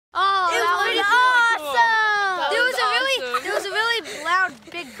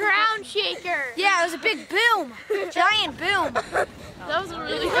shaker. Yeah, it was a big boom. Giant boom. That was a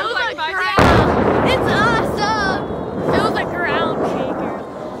really good one. It's awesome. It was a ground shaker.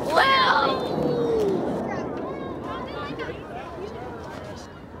 Wow.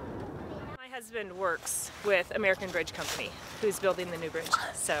 My husband works with American Bridge Company, who's building the new bridge.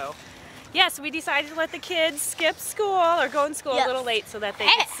 So, yes, we decided to let the kids skip school or go in school a little late so that they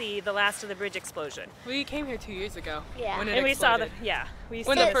could see the last of the bridge explosion. We came here 2 years ago. Yeah. When it And we saw the, exploded.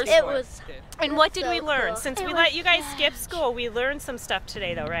 when the first one did. And what did we so learn? cool. Since we let you guys skip school, we learned some stuff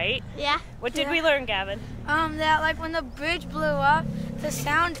today though, right? Yeah. What did we learn, Gavin? That like when the bridge blew up, the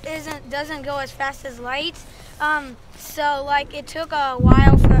sound doesn't go as fast as light. So like it took a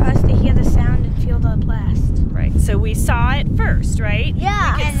while for us to hear the sound and feel the blast. Right. So we saw it first, right?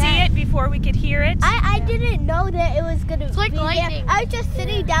 Yeah. We could see it before we could hear it. I didn't know that it was gonna be lightning. there. I was just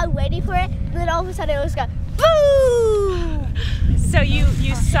sitting down waiting for it, and then all of a sudden it was going boom! So you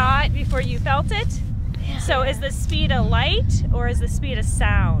saw it before you felt it? Yeah. So is the speed of light or is the speed of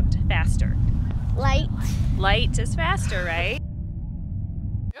sound faster? Light. Light is faster, right?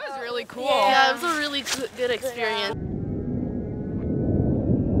 It was really cool. Yeah, it was a really good experience.